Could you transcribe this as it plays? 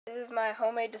This is my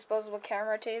homemade disposable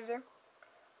camera taser,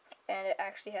 and it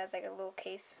actually has like a little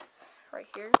case right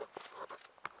here.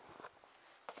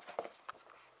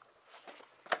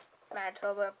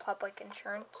 Manitoba Public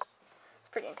Insurance. It's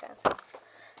pretty intense.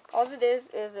 All it is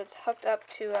it's hooked up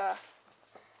to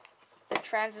the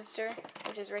transistor,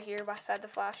 which is right here beside the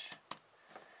flash.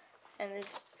 And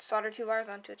there's solder 2 wires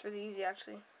onto it. It's really easy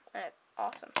actually, and it's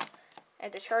awesome.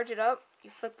 And to charge it up, you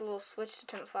flip the little switch to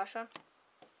turn the flash on.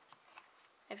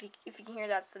 If you can hear,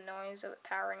 that's the noise of it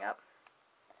powering up.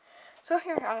 So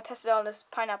here, I'm gonna test it out on this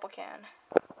pineapple can.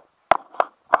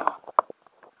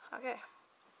 Okay.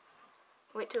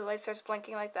 Wait till the light starts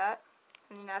blinking like that,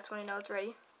 and then that's when you know it's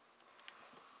ready.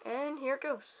 And here it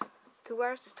goes. It's 2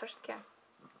 wires, just touch the can.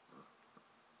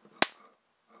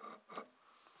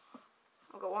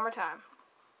 I'll go one more time.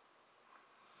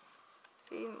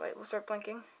 See, light will start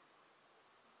blinking.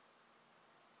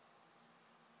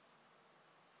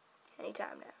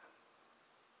 Anytime now.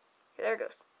 Okay, there it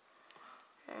goes.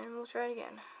 And we'll try it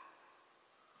again.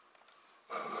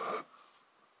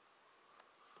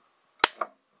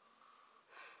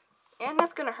 And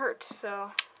that's gonna hurt,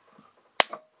 so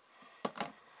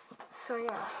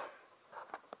yeah.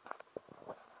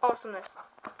 Awesomeness.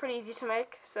 Pretty easy to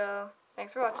make, so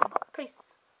thanks for watching. Peace.